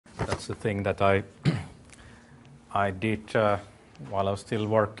a thing that I did while I was still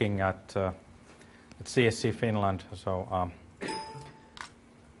working at CSC Finland. So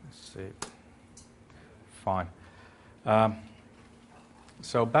let's see. Fine.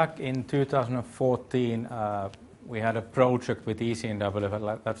 So back in 2014, we had a project with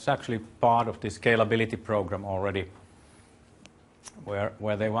ECMWF that's actually part of the scalability program already,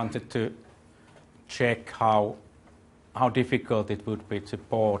 where they wanted to check how difficult it would be to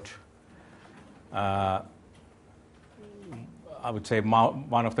port, I would say,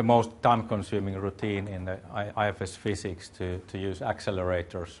 one of the most time-consuming routine in the IFS physics to use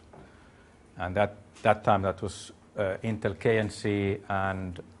accelerators. And that time that was Intel KNC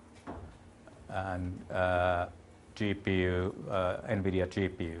and GPU, NVIDIA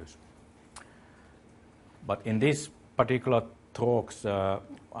GPUs. But in this particular talks,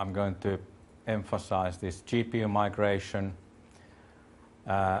 I'm going to emphasize this GPU migration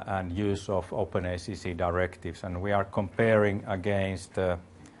and use of OpenACC directives. And we are comparing against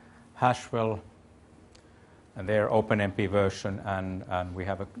Haswell and their OpenMP version, and we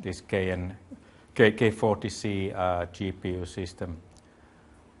have this K40C GPU system.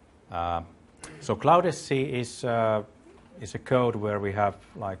 So CLOUDSC is a code where we have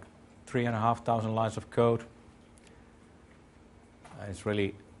like 3,500 lines of code. It's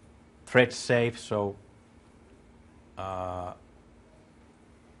really thread safe, so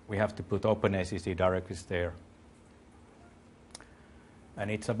we have to put OpenACC directives there. And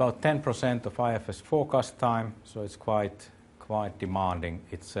it's about 10% of IFS forecast time, so it's quite demanding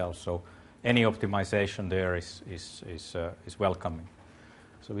itself. So any optimization there is welcoming.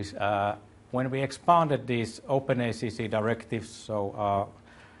 So when we expanded these OpenACC directives, so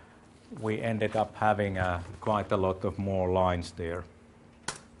we ended up having quite a lot of more lines there.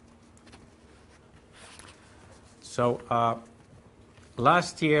 So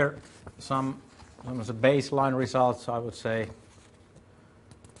last year, some of the baseline results, I would say.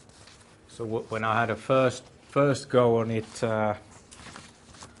 So when I had a first go on it, more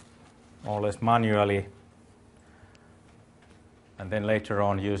or less manually, and then later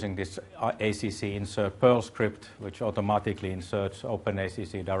on using this ACC insert Perl script, which automatically inserts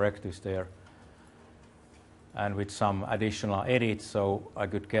OpenACC directives there, and with some additional edits, so I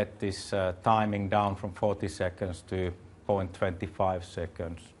could get this timing down from 40 seconds to 0.25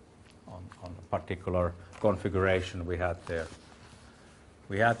 seconds on a particular configuration we had there.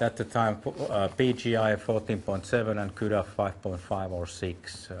 We had at the time PGI 14.7 and CUDA 5.5 or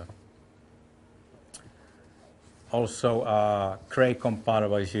 6. Also, Cray compiler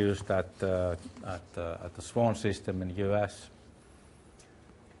was used at the Swan system in the US.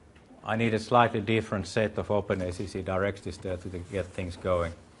 I need a slightly different set of OpenACC directives there to get things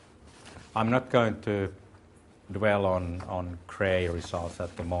going. I'm not going to dwell on Cray results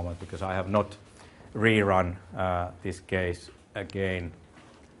at the moment because I have not rerun this case again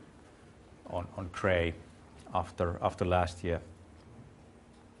on Cray after last year.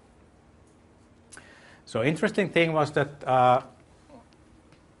 So interesting thing was that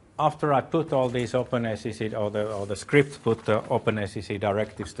after I put all these OpenACC or the script put the OpenACC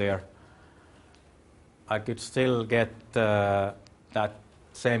directives there, I could still get that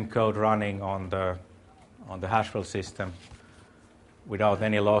same code running on the Haswell system without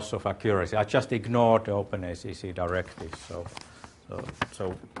any loss of accuracy. I just ignored the OpenACC directives,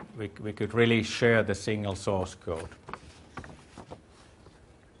 so we could really share the single source code.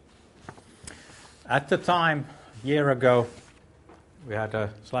 At the time, a year ago, we had a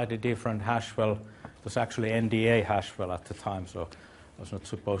slightly different Haswell. It was actually NDA Haswell at the time, so I was not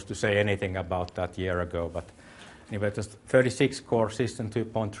supposed to say anything about that a year ago. But anyway, it was 36-core system,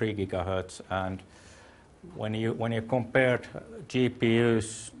 2.3 gigahertz, and when you compared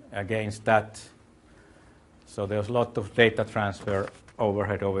GPUs against that, so there was a lot of data transfer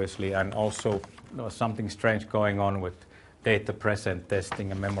overhead, obviously, and also there was something strange going on with data present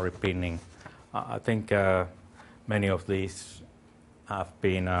testing and memory pinning. I think many of these have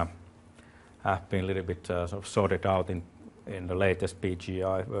been a little bit sort of sorted out in the latest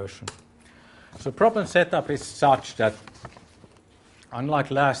PGI version. So problem setup is such that,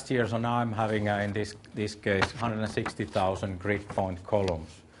 unlike last year, so now I'm having in this case 160,000 grid point columns.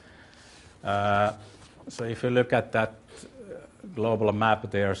 So if you look at that global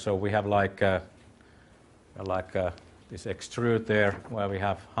map there, so we have like this extrude there where we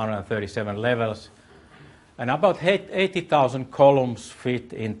have 137 levels, and about 80,000 columns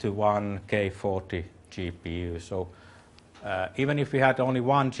fit into one K40 GPU. So even if we had only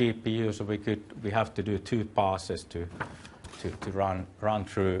one GPU, so we have to do 2 passes to run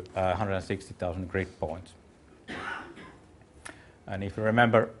through 160,000 grid points. And if you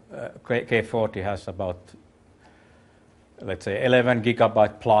remember, K40 has about, let's say, 11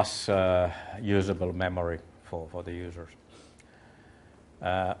 gigabyte plus usable memory for the users.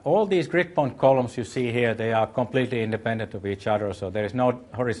 All these grid point columns you see here, they are completely independent of each other, so there is no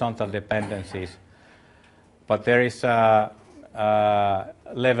horizontal dependencies. But there is a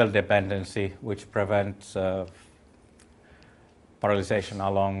level dependency which prevents parallelization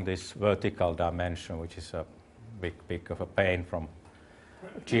along this vertical dimension, which is a big of a pain from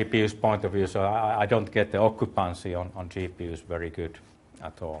GPU's point of view. So I don't get the occupancy on GPUs very good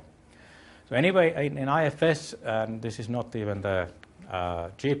at all. So anyway, in IFS, and this is not even the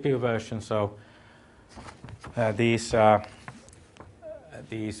GPU version, so these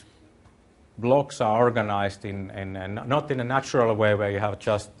blocks are organized in not in a natural way where you have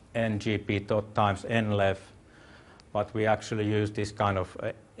just n GP dot times n lev, but we actually use this kind of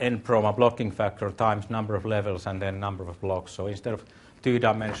n proma blocking factor times number of levels and then number of blocks. So instead of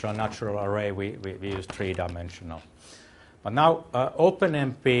two-dimensional natural array, we use three-dimensional. But now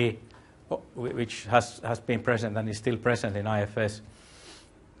OpenMP, which has been present and is still present in IFS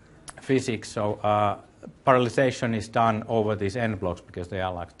physics, so parallelization is done over these n blocks because they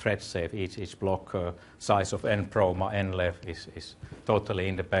are like thread safe. Each block size of n proma, n lev is totally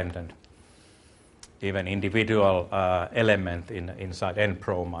independent. Even individual element inside n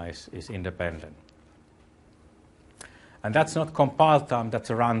proma is independent. And that's not compile time,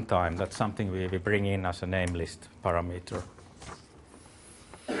 that's a runtime. That's something we bring in as a name list parameter.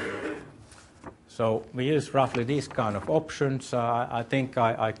 So we use roughly these kind of options. I think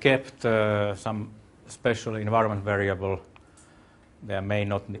I kept some special environment variable. There may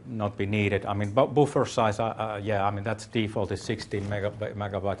not be needed. I mean, buffer size, yeah, I mean, that's default is 16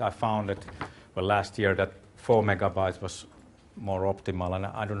 megabyte. I found that, well, last year that 4 megabytes was more optimal, and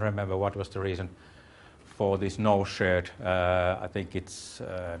I don't remember what was the reason for this no shared. I think it's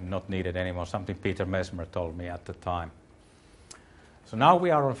not needed anymore, something Peter Mesmer told me at the time. So now we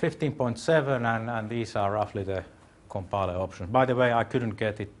are on 15.7, and these are roughly the compiler options. By the way, I couldn't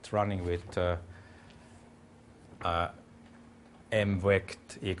get it running with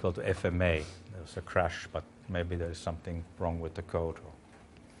mvect equal to FMA. There was a crash, but maybe there is something wrong with the code.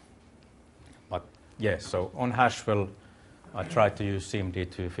 But yes, so on Haswell, I tried to use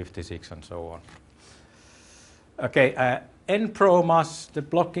SIMD256 and so on. Okay, n promas, the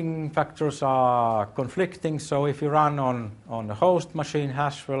blocking factors are conflicting. So if you run on the host machine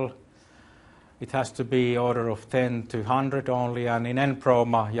Haswell, it has to be order of 10 to 100 only, and in n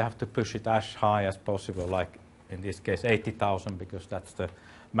proma you have to push it as high as possible, like in this case 80,000, because that's the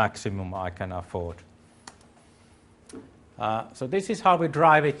maximum I can afford. So this is how we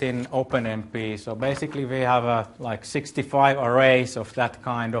drive it in OpenMP. So basically we have like 65 arrays of that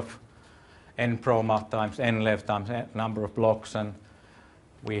kind of n proma times n lev times number of blocks, and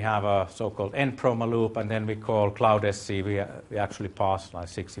we have a so-called n proma loop, and then we call CLOUDSC. We actually pass like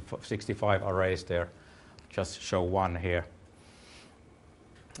 65 arrays there. Just show one here.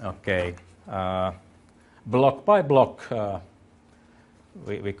 Okay, block by block,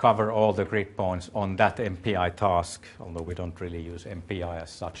 we cover all the grid points on that MPI task, although we don't really use MPI as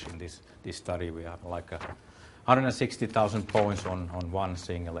such in this study. We have like 160,000 points on one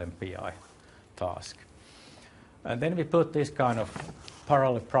single MPI task. And then we put this kind of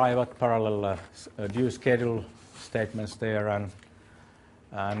private parallel due schedule statements there,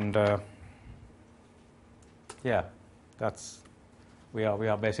 and yeah, we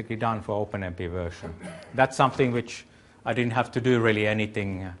are basically done for OpenMP version. That's something which I didn't have to do really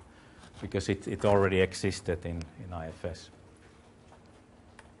anything because it already existed in IFS.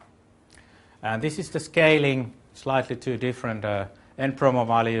 And this is the scaling, slightly two different n promo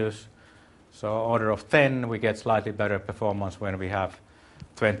values. So order of 10, we get slightly better performance when we have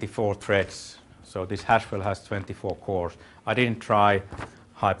 24 threads. So this Haswell has 24 cores. I didn't try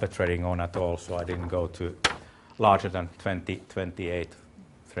hyperthreading on at all, so I didn't go to larger than 28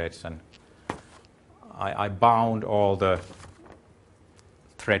 threads. And I bound all the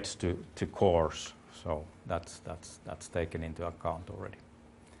threads to cores, so that's taken into account already.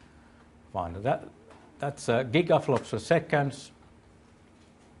 Fine. That's gigaflops per seconds.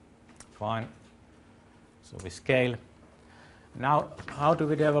 Fine. So we scale. Now, how do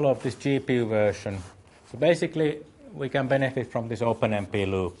we develop this GPU version? So basically, we can benefit from this OpenMP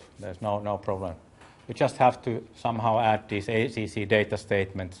loop. There's no problem. We just have to somehow add these ACC data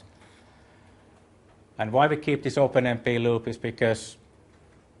statements. And why we keep this OpenMP loop is because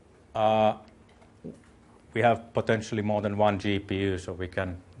we have potentially more than one GPU, so we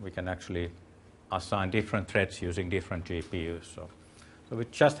can actually assign different threads using different GPUs. So we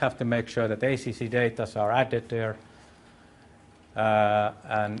just have to make sure that ACC data are added there.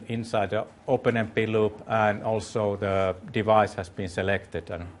 and inside the OpenMP loop, and also the device has been selected.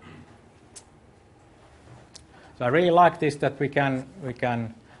 And so I really like this, that we can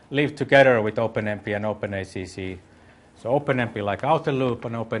live together with OpenMP and OpenACC. So OpenMP like outer loop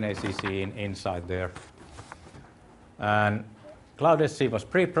and OpenACC inside there. And CLOUDSC was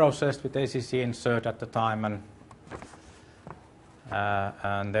pre-processed with ACC insert at the time,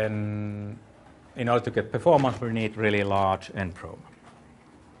 and then in order to get performance, we need really large NPROM.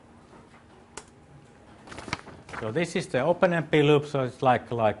 So this is the OpenMP loop, so it's like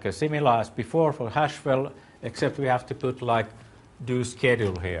similar as before for Haswell, except we have to put like do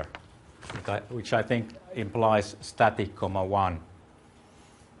schedule here, which I think implies static, 1.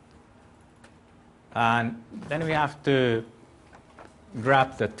 And then we have to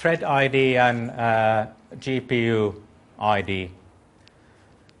grab the thread ID and GPU ID.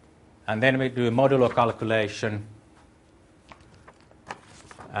 And then we do modulo calculation.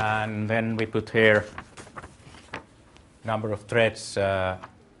 And then we put here number of threads,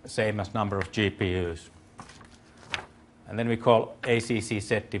 same as number of GPUs. And then we call ACC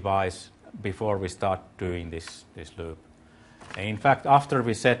set device before we start doing this loop. And in fact, after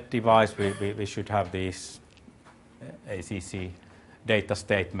we set device, we should have these ACC data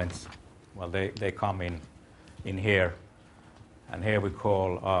statements. Well, they come in here. And here we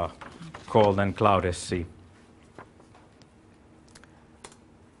call then CLOUDSC.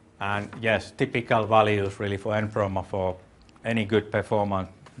 And yes, typical values really for NPROM for any good performance,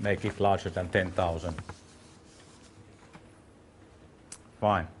 make it larger than 10,000.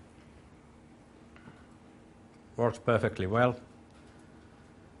 Fine. Works perfectly well.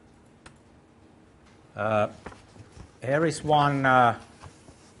 Here is one,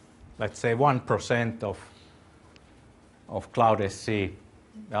 let's say 1% of CLOUDSC.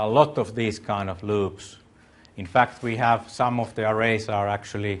 There are a lot of these kind of loops. In fact, we have some of the arrays are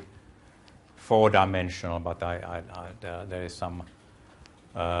actually 4-dimensional, but there is some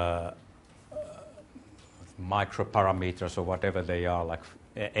microparameters or whatever they are, like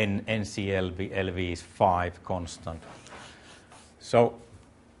NCLV is 5 constant. So,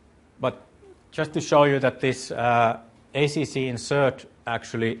 but just to show you that this ACC insert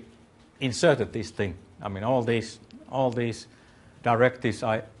actually inserted this thing. I mean, all these directives,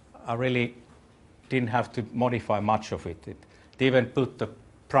 I really didn't have to modify much of it. It even put the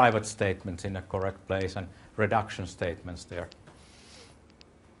private statements in the correct place and reduction statements there.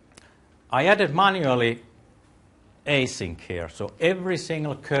 I added manually async here. So every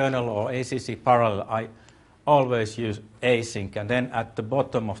single kernel or ACC parallel, I always use async. And then at the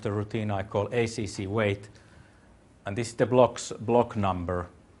bottom of the routine, I call ACC wait. And this is the block number.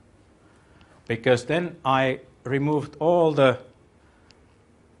 Because then I removed all the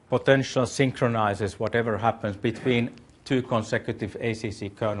potential synchronizers, whatever happens between 2 consecutive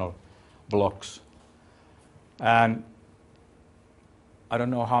ACC kernel blocks. And I don't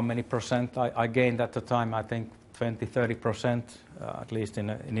know how many percent I gained at the time. I think 20-30%, at least in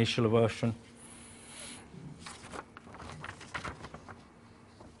the initial version.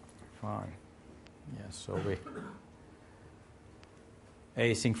 Fine. Yes, so we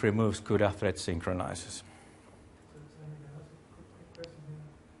async removes CUDA thread synchronizers.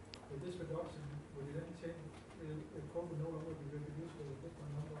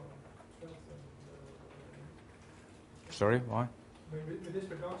 Sorry, why? With this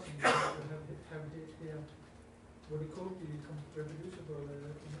reduction, you have here, will the code be reproducible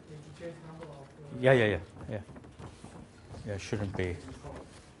if you change number of... Yeah, shouldn't be.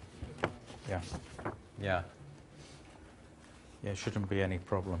 Yeah, shouldn't be any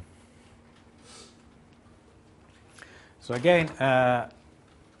problem. So again,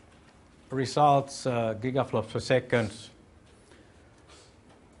 results, gigaflops per second.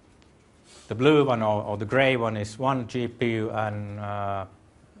 The blue one or the gray one is 1 GPU, and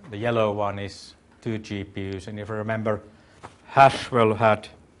the yellow one is 2 GPUs. And if you remember, Haswell had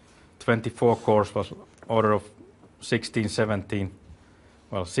 24 cores, was order of 16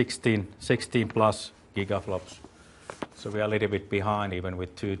 plus gigaflops. So we are a little bit behind even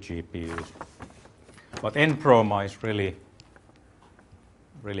with 2 GPUs. But NPROM is really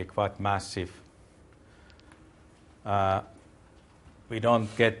quite massive. We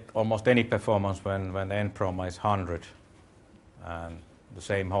don't get almost any performance when the NPROM is 100, and the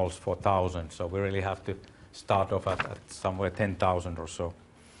same holds for 1,000. So we really have to start off at somewhere 10,000 or so.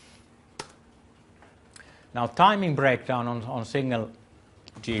 Now, timing breakdown on single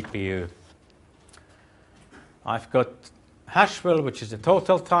GPU. I've got Haswell, which is the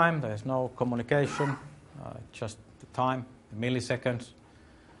total time. There's no communication, just the time, the milliseconds.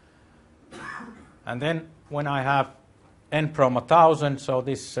 And then when I have NPROMA 1000, so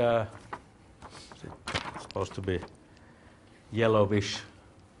this is supposed to be yellowish.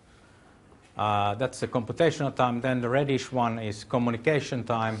 That's the computational time. Then the reddish one is communication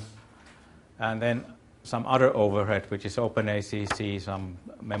time, and then some other overhead, which is OpenACC, some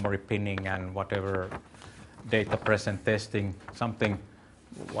memory pinning and whatever data present testing, something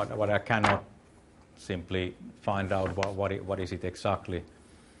what I cannot simply find out what is it exactly.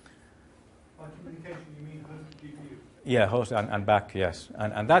 By communication, you mean host GPU? Yeah, host and back, yes.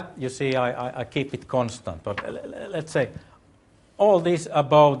 And that, you see, I keep it constant. But let's say all this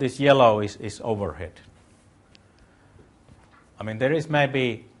above this yellow is overhead. I mean, there is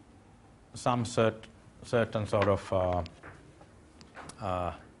maybe some certain sort of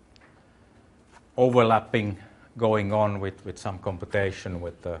overlapping going on with some computation,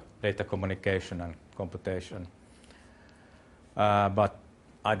 with data communication and computation. But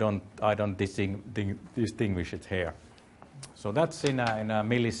I don't distinguish it here. So that's in a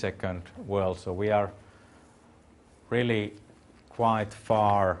millisecond world. So we are really quite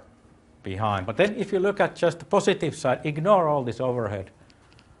far behind. But then if you look at just the positive side, ignore all this overhead.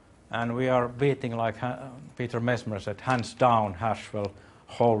 And we are beating, like Peter Mesmer said, hands down Haswell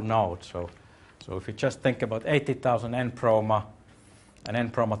whole node. So if you just think about 80,000 NPROMA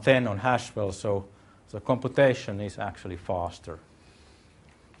and NPROMA 10 on Haswell, so computation is actually faster,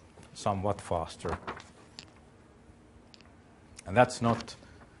 somewhat faster. And that's not,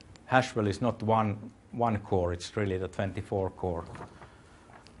 Haswell is not one core, it's really the 24 core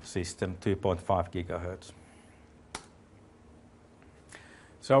system, 2.5 gigahertz.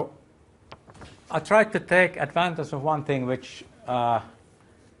 So I tried to take advantage of one thing which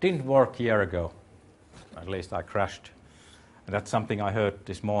didn't work a year ago. At least I crashed. And that's something I heard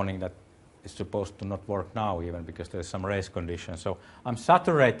this morning that is supposed to not work now even because there's some race conditions. So I'm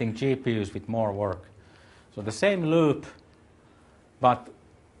saturating GPUs with more work. So the same loop, but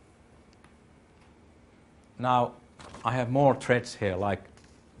now I have more threads here, like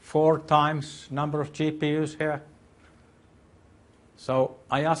 4 times number of GPUs here. So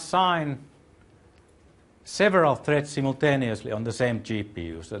I assign several threads simultaneously on the same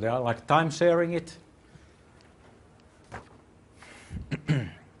GPU. So they are like time sharing it.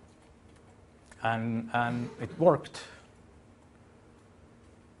 and it worked.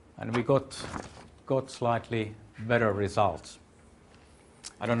 And we got slightly better results.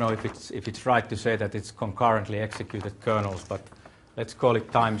 I don't know if it's right to say that it's concurrently executed kernels, but let's call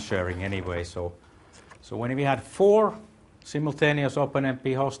it time sharing anyway. So when we had 4 simultaneous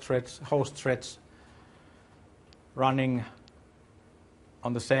OpenMP host threads running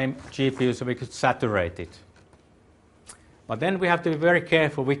on the same GPU, so we could saturate it. But then we have to be very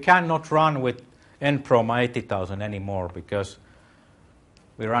careful. We cannot run with NPROMA 80,000 anymore because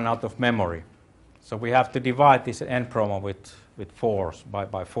we run out of memory. So we have to divide this NPROMA with 4s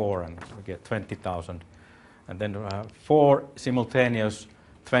by 4, and we get 20,000. And then 4 simultaneous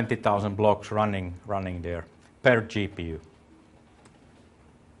 20,000 blocks running there per GPU.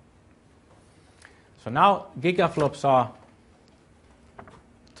 So now gigaflops are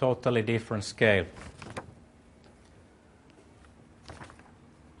totally different scale.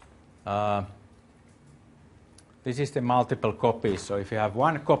 This is the multiple copies. So if you have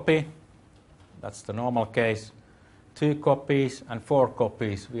 1 copy, that's the normal case, 2 copies and 4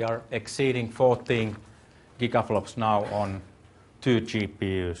 copies, we are exceeding 14 gigaflops now on 2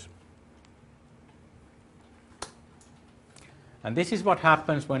 GPUs. And this is what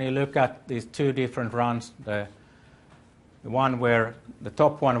happens when you look at these 2 different runs. The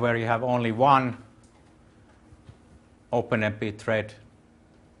top one where you have only 1 OpenMP thread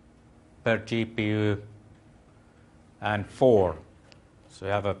per GPU and 4. So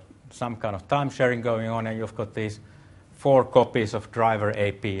you have some kind of time sharing going on, and you've got these 4 copies of driver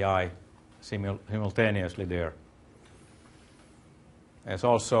API simultaneously there. There's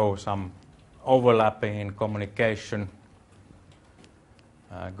also some overlapping in communication,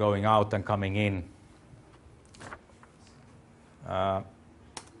 going out and coming in. And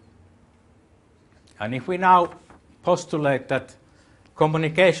if we now postulate that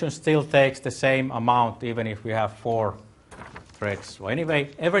communication still takes the same amount even if we have 4 threads. So anyway,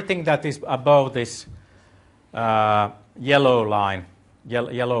 everything that is above this yellow line,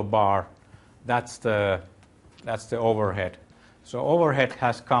 yellow bar, that's the overhead. So overhead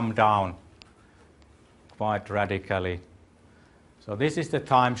has come down quite radically. So this is the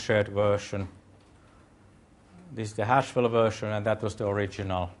time-shared version. This is the Haswell version, and that was the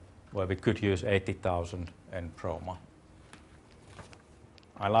original where we could use 80,000 NPROMA.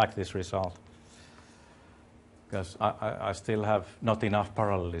 I like this result because I still have not enough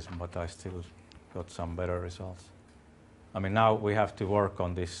parallelism, but I still got some better results. I mean, now we have to work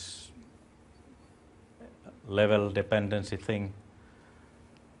on this level dependency thing,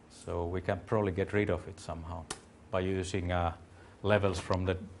 so we can probably get rid of it somehow by using levels from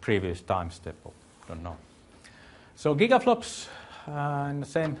the previous time step. Don't know. So gigaflops, in the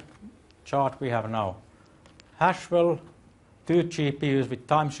same chart we have now. Haswell, 2 GPUs with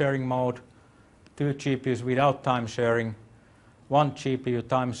time sharing mode, 2 GPUs without time sharing, 1 GPU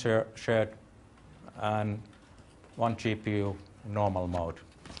time shared, and 1 GPU normal mode.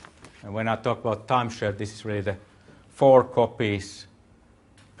 And when I talk about time shared, this is really the 4 copies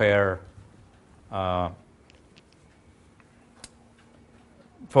per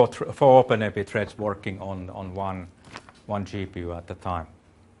for OpenMP threads working on one GPU at a time.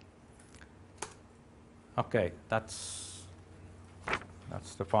 Okay, that's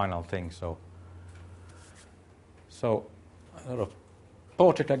the final thing. So I sort of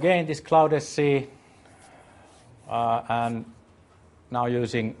ported again this CLOUDSC, and now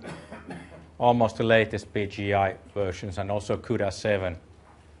using almost the latest BGI versions and also CUDA 7.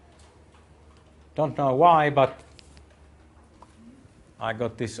 Don't know why, but I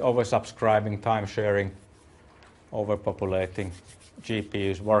got this oversubscribing, time sharing, overpopulating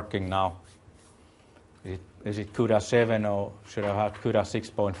GPUs working now. Is it CUDA 7 or should I have CUDA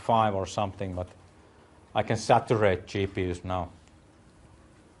 6.5 or something? But I can saturate GPUs now.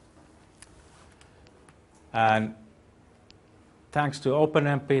 And thanks to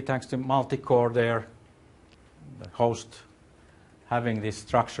OpenMP, thanks to multicore there, the host having this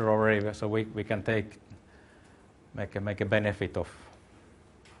structure already, so we can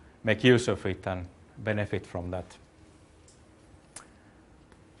make use of it and benefit from that.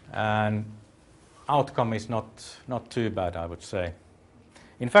 And outcome is not too bad, I would say.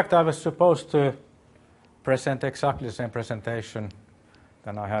 In fact, I was supposed to present exactly the same presentation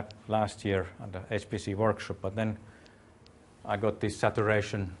than I had last year at the HPC workshop, but then I got these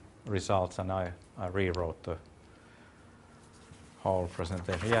saturation results and I rewrote the whole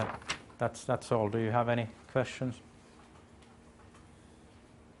presentation. Yeah, that's all. Do you have any questions?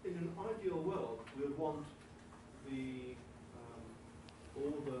 In an ideal world, we would want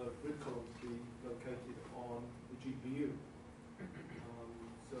all the grid columns to be located on the GPU.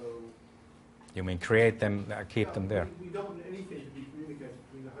 So you mean create them, keep them there? We don't want anything to be communicated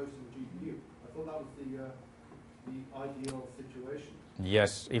between the host and the GPU. I thought that was the ideal situation.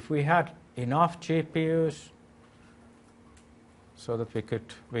 Yes, if we had enough GPUs so that we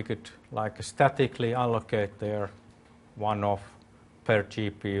could like statically allocate there one off per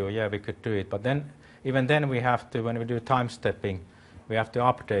GPU, yeah, we could do it. But then, even then, we have to, when we do time stepping, we have to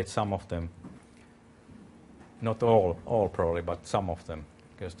update some of them. Not all probably, but some of them,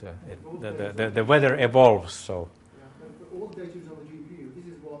 because the weather evolves. So. Yeah, but all the data is on the GPU. This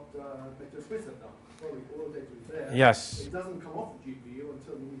is what Vector Swiss have done. Sorry, all the data is there. Yes. It doesn't come off the GPU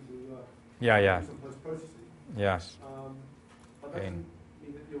until you need to do some post-processing. Yes. But that doesn't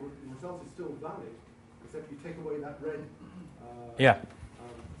mean that your result is still valid, except you take away that red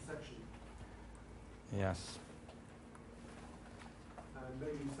section. Yes. And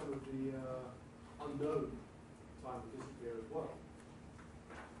maybe some of the unknown time will disappear as well.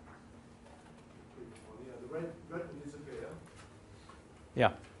 Yeah, the red will disappear. Yeah.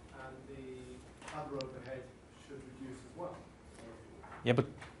 And the other overhead should reduce as well. Yeah, but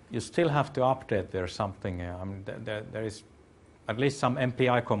you still have to update there something. I mean, there is at least some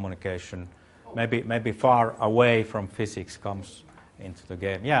MPI communication. Maybe far away from physics comes into the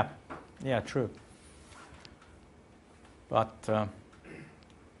game. Yeah, true. But I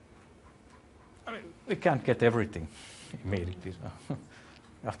mean, we can't get everything immediately. So you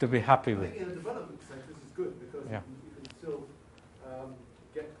have to be happy with. In a development sense, this is good because you can still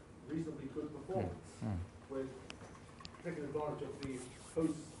get reasonably good performance with taking advantage of the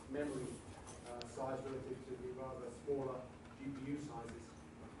host memory size relative to the rather smaller GPU sizes.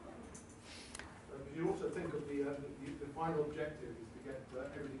 But you also think of the final objective is to get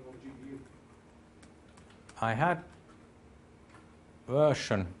everything on the GPU. I had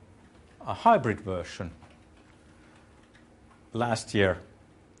a hybrid version last year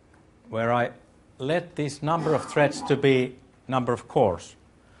where I let this number of threads to be number of cores,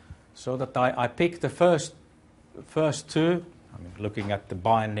 so that I picked the first two, I mean, looking at the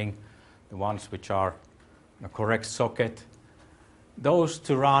binding, the ones which are in a correct socket, those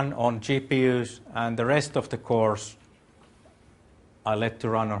to run on GPUs, and the rest of the cores I let to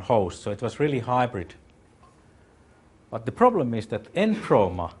run on hosts. So it was really hybrid. But the problem is that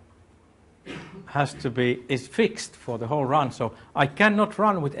nChroma is fixed for the whole run. So I cannot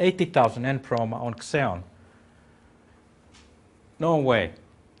run with 80,000 nChroma on Xeon. No way.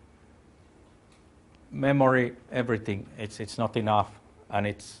 memory, everything, it's not enough, and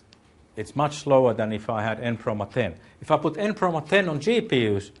it's much slower than if I had NPROMA 10. If I put NPROMA 10 on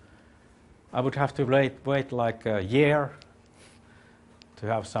GPUs, I would have to wait like a year to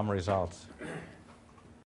have some results.